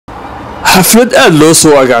xaflad aad loo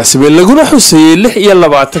soo agacsimay laguna xuseeyay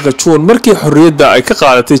 26 juun markii xorriyadda ay ka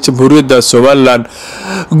qaadatay jamhuuriyadda Soomaaliland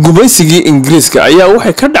gumaysigii Ingiriiska ayaa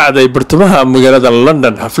waxay ka dhacday bartamaha magaalada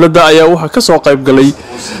London. xafladda ayaa waxa ka soo qayb galay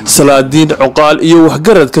salaadiin cuqaal iyo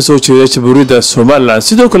waxgarad ka soo jeeda jamhuuriyadda Soomaaliland.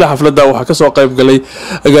 sidoo kale xafladda waxa ka soo qayb galay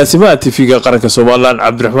agaasimaha TV-ga qaranka Soomaaliland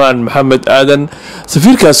Cabdiraxmaan Maxamed Aadan,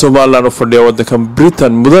 safiirka Soomaaliland u fadhiya waddanka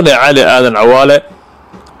Britain Mudane Cali Aadan Cawaale.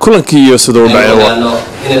 kulankii iyo sidoo dhacay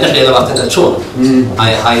in 26 juun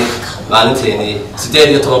ay ahayd maalinteeni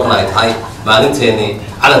 18 ay tahay maalinteeni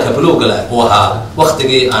calanka buluuga leh oo ahaa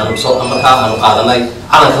waqtigii aan soo markaa aan qaadanay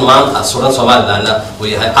calanka maanta suran Soomaaliland oo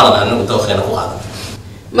yahay calan aan ugu dooqeena ku qaadan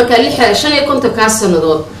marka 56 ka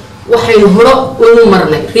sanadood waxaynu horo u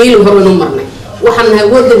marnay waxaan nahay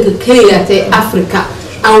waddanka kaliya ee Afrika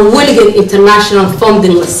aan weligeed international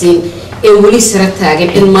funding la siin ee weli sara taagan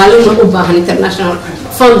in maalin u baahan international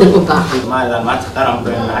funding u baahan Soomaaliland maanta qaran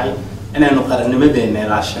beenahay inaynu qarannimadeena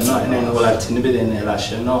ilaashano inaynu walaaltinimadeena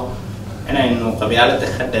ilaashano inaynu qabyaalada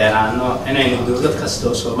ka dheeraano inaynu dawlad kasta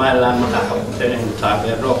oo Soomaaliland markaa xukunta inaynu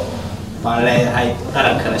taageero baan leeyahay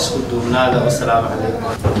qarankan isku duubnaada. Wassalaamu calaykum.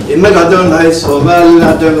 innaga haddaan nahay Soomaaliland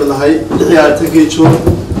haddaan nahay 26 Juun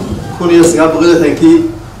 1960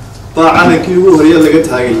 baa calankii ugu horreeyay laga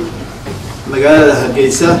taagay magaalada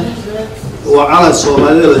Hargeysa oo calan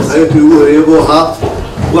Soomaaliya la taagay ugu horreeyay buu ahaa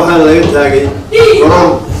waxaan laga taagay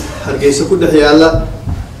garoon Hargeysa ku dhex yaala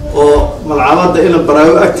oo malcamada ina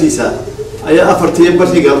baraawo agtiisa ayaa afartii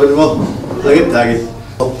bartii galabnimo laga taagay.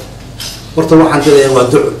 horta waxaan dilayaa waa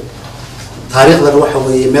duco taariikhdan waxa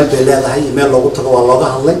weeye meel bay leedahay meel loogu tago waa looga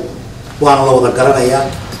hadlay waana la wada garanayaa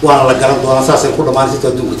waana la garan doonaa saasay ku dhamaanaysa inta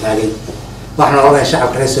adduunku taagay. waxaan oranayaa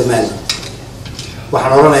shacabka reer Soomaaliya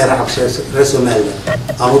waxaan oranayaa shacabka reer Soomaaliya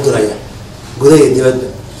aan u dirayaa gudaha dibadda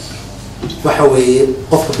waxa weeye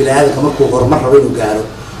qofka bini'aadamka markuu horumar rabo inuu gaaro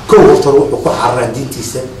koow horta wuxuu ku xararaa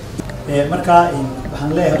diintiisa. marka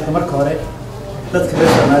waxaan leeyahay marka hore dadka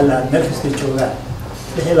reer Soomaaliland meel kasta joogaan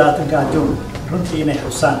 26 juun runtii inay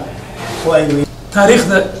xusaan oo ay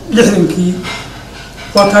taariikhda 60kii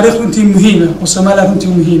waa taariikh runtii muhiim ah oo Soomaaliland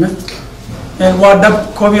runtii muhiim ah waa dhab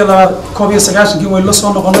 19 way la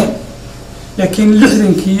soo noqonay laakiin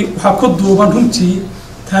 60kii waxa ku duuban runtii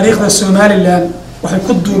taariikhda Soomaaliland waxay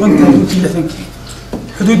ku duuban tahay runtii 60kii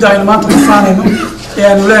xuduudda ay maanta ku faanayno ee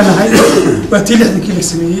aanu leenahay waa tii 60kii la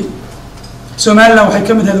sameeyay. Soomaaliland waxay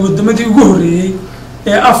ka mid ahayd wadamadii ugu horreeyay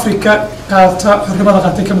ee Afrika qaata xornimada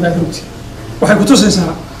qaatay ka mid ahayd runtii waxay ku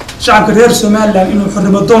tusaysaa shacabka reer Soomaaliland inuu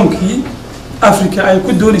xornimo doonkii Afrika ay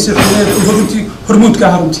ku doonaysay xornimada ugu runtii hormuudka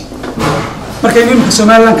ah runtii markaynu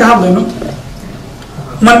Soomaaliland ka hadlayno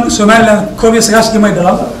man Soomaaliland 19 may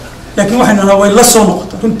dhalan laakiin waxayna way la soo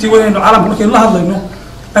noqotay runtii waynu caalamka markaynu la hadlayno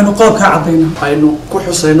aynu qodobka cadayna aynu ku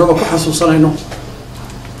xusayno oo ku xasuusanayno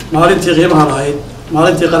maalintii qiimaha lahayd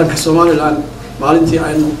maalintii qaranka Soomaaliland maalintii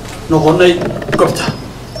aynu noqonay gobta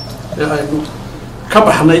ee aynu ka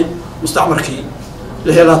baxnay mustacmarkii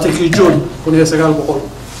 26 Juun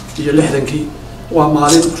 1960 waa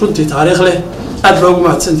maalin runtii taariikh leh aad loogu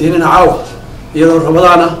mahadsantihiin in caawa iyadoo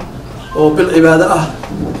Ramadaan ah oo bil cibaado ah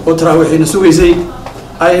oo taraawiixina sugaysay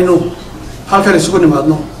aynu halkan isugu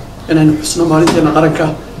nimaadno inaynu xusno maalinteena qaranka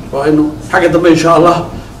oo aynu xagga dambe insha Allah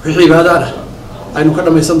wixii cibaadana aynu ka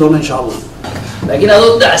dhamaysan doono insha Allah. laakiin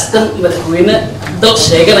adoo dacastan madaxweyne dal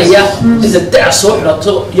sheeganaya inta dac soo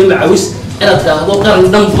xirato iyo macawis inaad taahdo qaran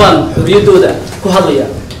dhan baan xorriyadooda ku hadlaya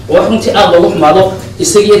oo runtii aad loogu xumaado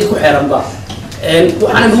isagii inta ku xeeranba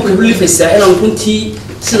waxaan ugu kablifaysaa inaan runtii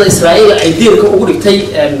sida Israa'iil ay deerka ugu dhigtay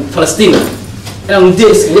Falastiin inaan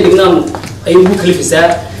deer iskaga dhignaan ay ugu kalifaysaa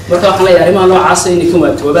marka waxaan leeyahay arrimaha noocaas inay ka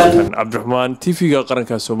waatoobaan. Cabdiraxmaan TV-ga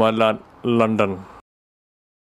qaranka Soomaaliland London.